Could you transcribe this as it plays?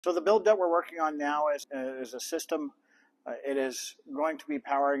So the build that we're working on now is a system. It is going to be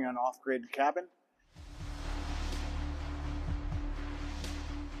powering an off-grid cabin.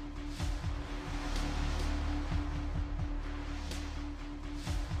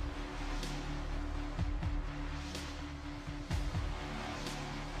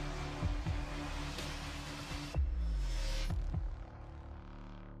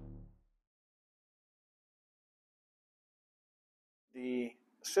 The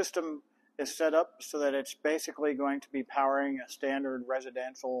system is set up so that it's basically going to be powering a standard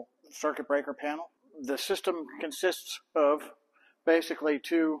residential circuit breaker panel. The system consists of basically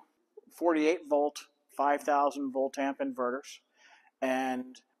two 48-volt, 5,000 volt amp inverters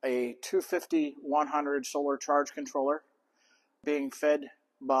and a 250-100 solar charge controller being fed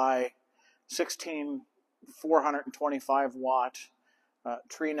by 16 425 watt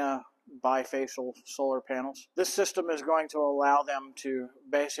Trina bifacial solar panels. This system is going to allow them to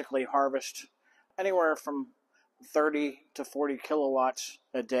basically harvest anywhere from 30 to 40 kilowatts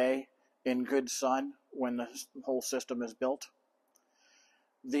a day in good sun when the whole system is built.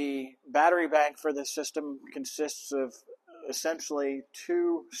 The battery bank for this system consists of essentially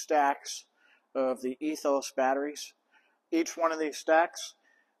two stacks of the Ethos batteries. Each one of these stacks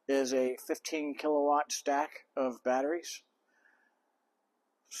is a 15 kilowatt stack of batteries.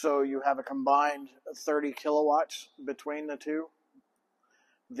 So you have a combined 30 kilowatts between the two.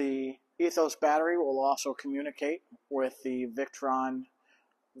 The Ethos battery will also communicate with the Victron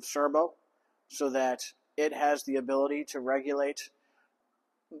servo so that it has the ability to regulate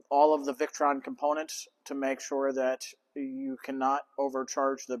all of the Victron components to make sure that you cannot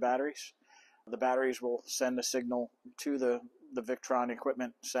overcharge the batteries. The batteries will send a signal to the Victron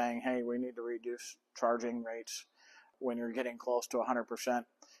equipment saying, hey, we need to reduce charging rates. When you're getting close to 100%,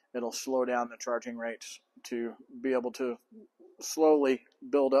 it'll slow down the charging rates to be able to slowly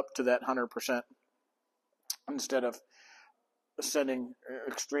build up to that 100% instead of sending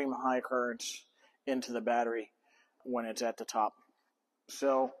extreme high currents into the battery when it's at the top.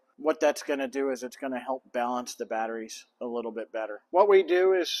 So what that's going to do is it's going to help balance the batteries a little bit better. What we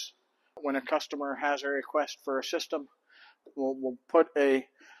do is when a customer has a request for a system, we'll put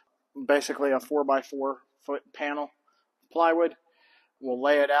basically a 4x4 foot panel plywood. We'll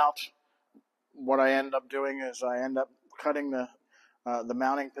lay it out. What I end up doing is I end up cutting the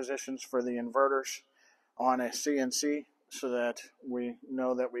mounting positions for the inverters on a CNC so that we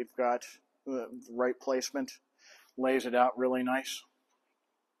know that we've got the right placement. Lays it out really nice.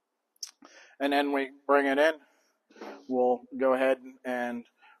 And then we bring it in. We'll go ahead and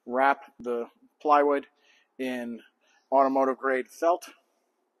wrap the plywood in automotive grade felt.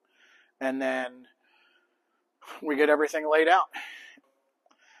 And then we get everything laid out.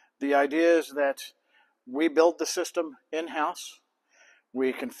 The idea is that we build the system in-house.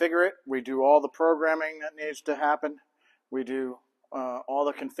 We configure it. We do all the programming that needs to happen. We do all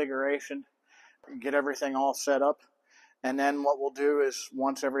the configuration, get everything all set up. And then what we'll do is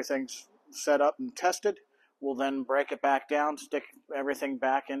once everything's set up and tested, we'll then break it back down, stick everything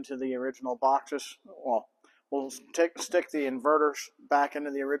back into the original boxes. Well, we'll stick the inverters back into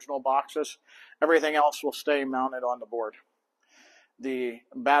the original boxes. Everything else will stay mounted on the board. The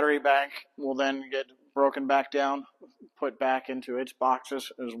battery bank will then get broken back down, put back into its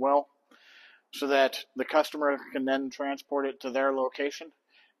boxes as well, so that the customer can then transport it to their location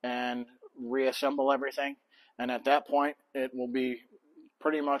and reassemble everything. And at that point, it will be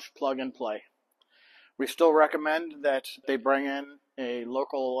pretty much plug and play. We still recommend that they bring in a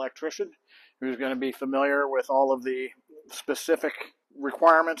local electrician who's going to be familiar with all of the specific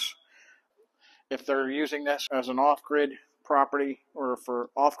requirements. If they're using this as an off-grid property or for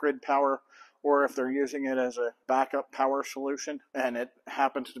off-grid power, or if they're using it as a backup power solution and it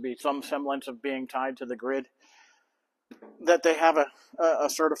happens to be some semblance of being tied to the grid, that they have a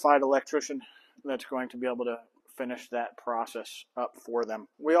certified electrician that's going to be able to finish that process up for them.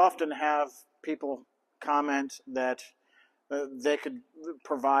 We often have people comment that they could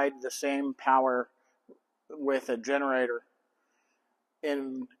provide the same power with a generator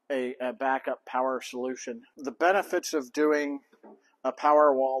in a backup power solution. The benefits of doing a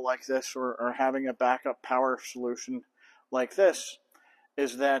power wall like this or having a backup power solution like this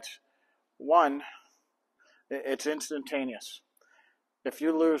is that, one, it's instantaneous. If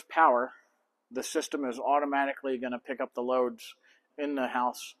you lose power, the system is automatically going to pick up the loads in the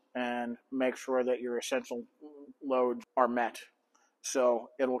house and make sure that your essential loads are met. So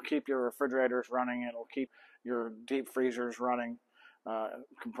it'll keep your refrigerators running, it'll keep your deep freezers running,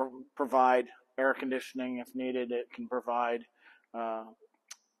 can provide air conditioning if needed, it can provide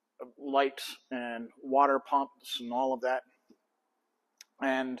lights and water pumps and all of that.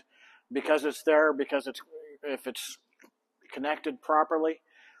 And because it's there, if it's connected properly,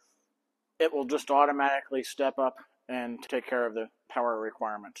 it will just automatically step up and take care of the power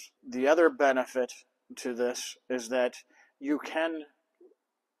requirements. The other benefit to this is that you can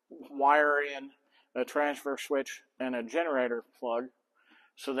wire in a transfer switch and a generator plug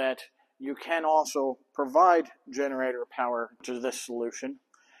so that you can also provide generator power to this solution.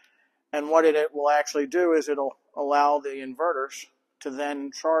 And what it will actually do is it'll allow the inverters to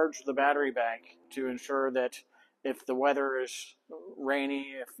then charge the battery bank to ensure that if the weather is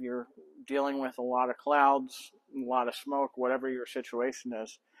rainy, if you're dealing with a lot of clouds, a lot of smoke, whatever your situation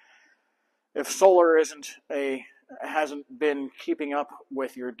is, if solar hasn't been keeping up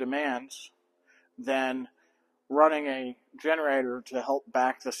with your demands, then running a generator to help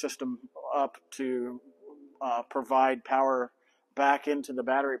back the system up to provide power back into the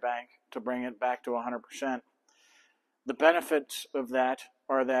battery bank to bring it back to 100%. The benefits of that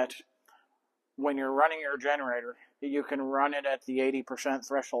are that when you're running your generator, you can run it at the 80%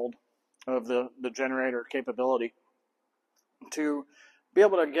 threshold of the generator capability to be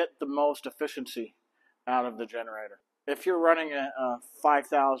able to get the most efficiency out of the generator. If you're running a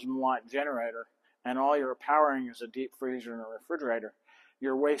 5,000 watt generator and all you're powering is a deep freezer and a refrigerator,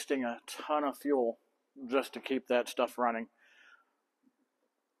 you're wasting a ton of fuel just to keep that stuff running.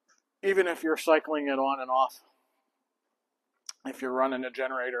 Even if you're cycling it on and off, if you're running a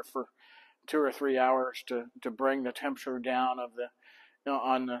generator for 2 or 3 hours to bring the temperature down of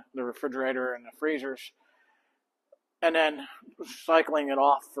on the refrigerator and the freezers, and then cycling it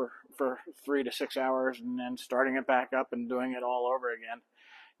off for 3 to 6 hours and then starting it back up and doing it all over again,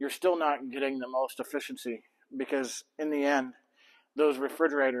 you're still not getting the most efficiency, because in the end, those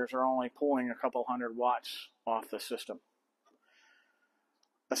refrigerators are only pulling a couple hundred watts off the system.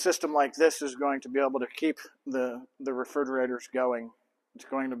 A system like this is going to be able to keep the refrigerators going. It's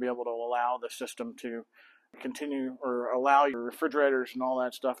going to be able to allow the system to continue, or allow your refrigerators and all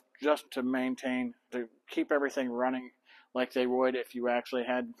that stuff just to maintain, to keep everything running like they would if you actually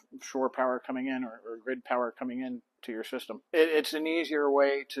had shore power coming in or grid power coming in to your system. It's an easier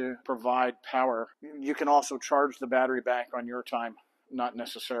way to provide power. You can also charge the battery back on your time, not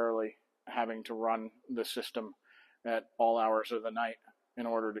necessarily having to run the system at all hours of the night in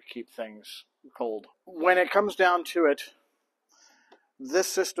order to keep things cold. When it comes down to it, this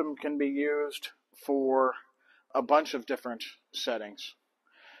system can be used for a bunch of different settings.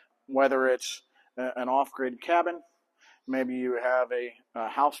 Whether it's an off-grid cabin, maybe you have a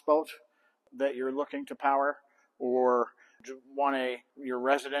houseboat that you're looking to power, or your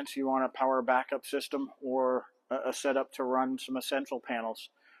residence, you want a power backup system, or a setup to run some essential panels,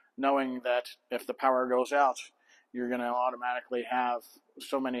 knowing that if the power goes out, you're going to automatically have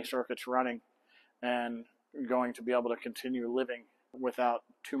so many circuits running and going to be able to continue living without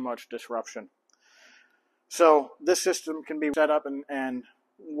too much disruption. So this system can be set up and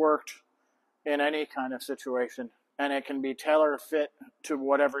worked in any kind of situation, and it can be tailor fit to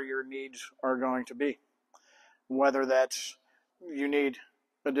whatever your needs are going to be. Whether that's you need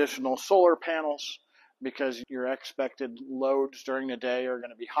additional solar panels because your expected loads during the day are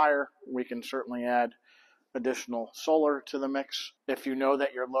going to be higher, we can certainly add additional solar to the mix. If you know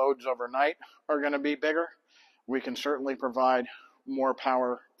that your loads overnight are going to be bigger, we can certainly provide more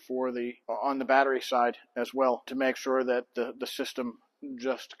power on the battery side as well to make sure that the system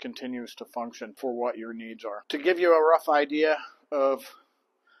just continues to function for what your needs are. To give you a rough idea of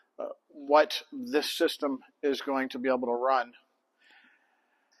what this system is going to be able to run,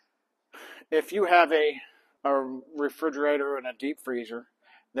 if you have a refrigerator and a deep freezer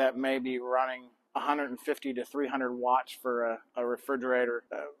that may be running 150 to 300 watts for a refrigerator,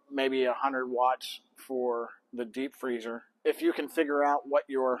 maybe 100 watts for the deep freezer. If you can figure out what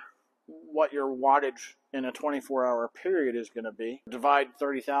your wattage in a 24-hour period is going to be, divide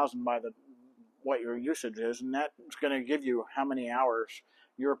 30,000 by what your usage is, and that's going to give you how many hours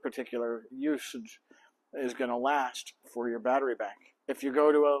your particular usage is going to last for your battery bank. If you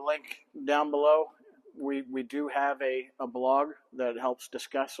go to a link down below, we do have a blog that helps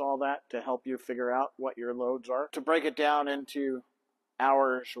discuss all that to help you figure out what your loads are. To break it down into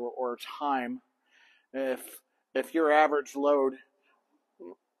hours or time, if your average load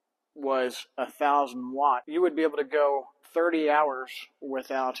was 1,000 watt, you would be able to go 30 hours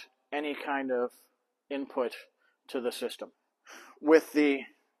without any kind of input to the system. With the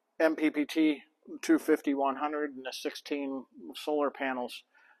MPPT 250-100 and the 16 solar panels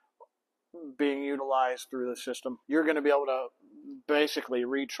being utilized through the system, you're going to be able to basically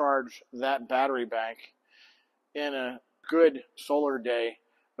recharge that battery bank in a good solar day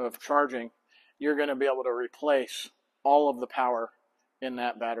of charging. You're going to be able to replace all of the power in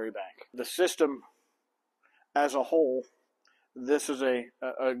that battery bank. The system as a whole, this is a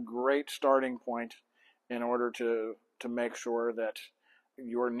great starting point in order to make sure that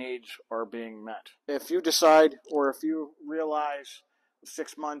your needs are being met. If you decide, or if you realize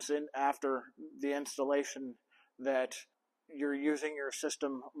 6 months in after the installation that you're using your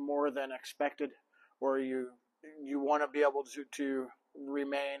system more than expected, or you want to be able to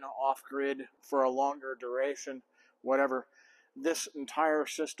remain off grid for a longer duration, whatever, this entire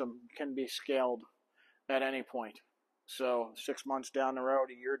system can be scaled at any point. So 6 months down the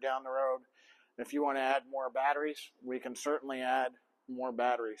road, a year down the road, if you want to add more batteries, we can certainly add more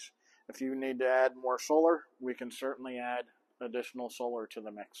batteries. If you need to add more solar, we can certainly add additional solar to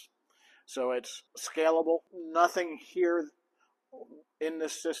the mix. So it's scalable. Nothing here in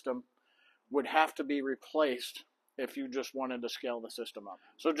this system would have to be replaced if you just wanted to scale the system up.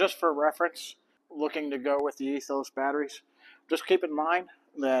 So just for reference, looking to go with the Ethos batteries, just keep in mind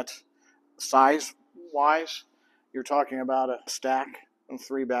that size-wise, you're talking about a stack of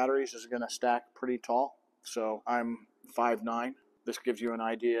 3 batteries is going to stack pretty tall. So I'm 5'9". This gives you an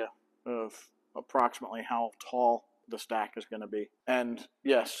idea of approximately how tall the stack is going to be. And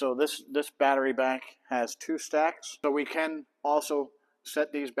yes, so this battery bank has 2 stacks. So we can also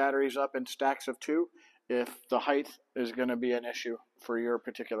set these batteries up in stacks of 2 if the height is going to be an issue for your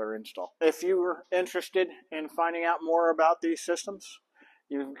particular install. If you are interested in finding out more about these systems,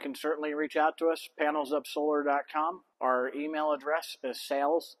 you can certainly reach out to us, panelsupsolar.com. Our email address is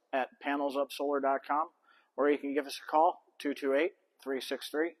sales@panelsupsolar.com, or you can give us a call,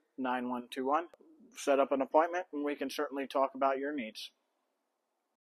 228-363-9121. Set up an appointment, and we can certainly talk about your needs.